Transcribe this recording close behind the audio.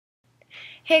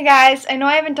Hey guys, I know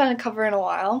I haven't done a cover in a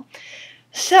while,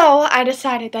 so I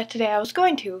decided that today I was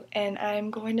going to, and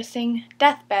I'm going to sing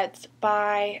Deathbeds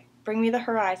by Bring Me The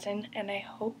Horizon, and I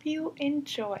hope you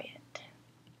enjoy it.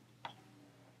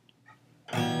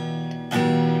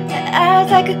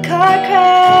 As like a car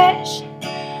crash,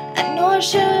 I know I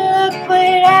should look,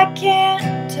 but I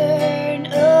can't turn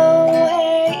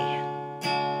away.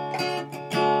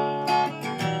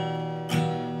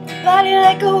 Body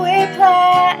like a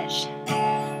whiplash,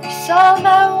 saw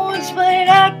my wounds, but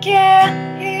I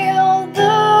can't heal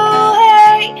the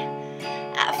way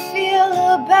I feel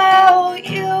about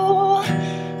you.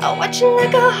 I watch you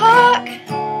like a hawk,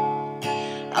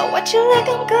 I watch you like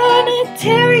I'm gonna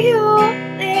tear you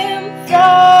limb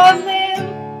from limb.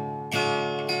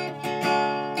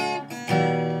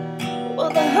 Will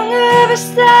the hunger ever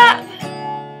stop?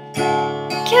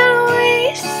 Can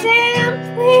we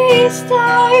simply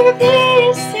starve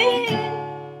this in?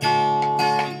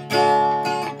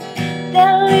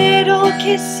 That little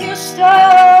kiss you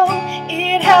stole,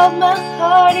 it held my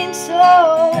heart and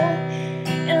soul.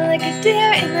 And like a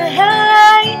deer in the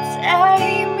headlights,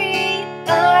 I meet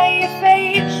my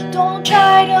fate. Don't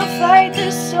try to fight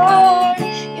the storm,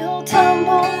 you'll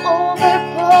tumble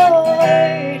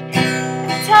overboard.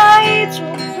 The tides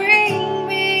will bring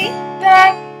me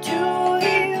back to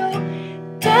you.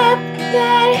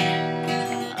 Deathbed,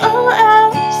 all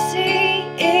I'll see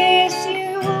is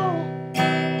you.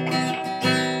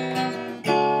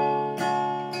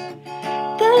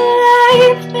 The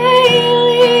light may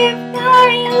leave my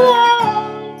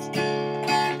lungs,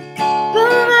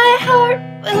 but my heart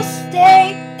will stay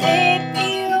with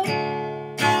you.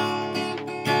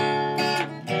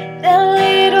 That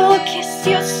little kiss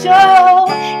you stole,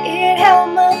 it held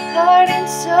my heart and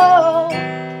soul.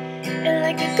 And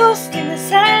like a ghost in the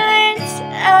silence,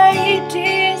 I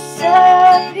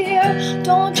disappear.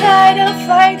 Don't try to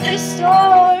fight the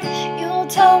storm, you'll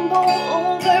tumble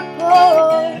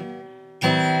overboard.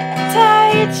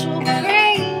 Tides will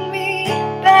bring me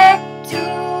back to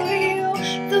you.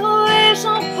 The waves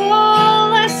will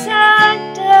pull us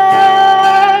under.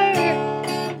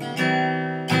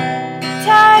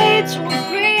 Tides will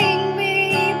bring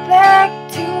me back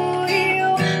to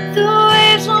you. The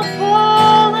waves will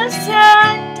pull us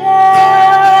under.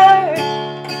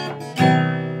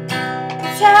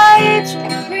 Tides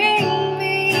will bring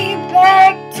me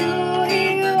back to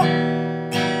you.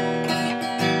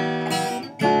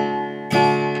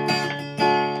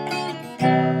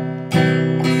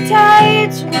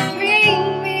 Tides will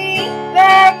bring me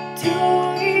back to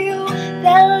you.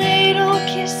 That little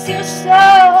kiss you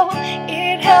stole,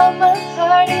 it held my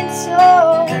heart and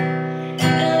soul.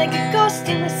 And like a ghost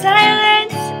in the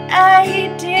silence, I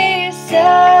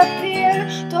disappear.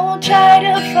 Don't try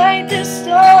to fight the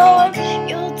storm,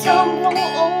 you'll tumble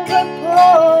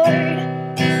overboard.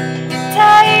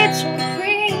 Tides will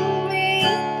bring me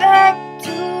back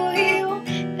to you.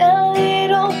 That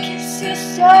little kiss you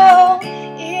stole,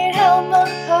 it held my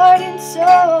heart and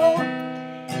soul.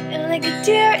 And like a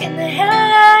deer in the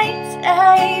headlights,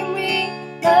 I meet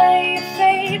my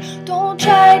fate. Don't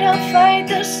try to fight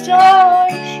the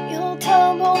storm, you'll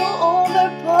tumble overboard.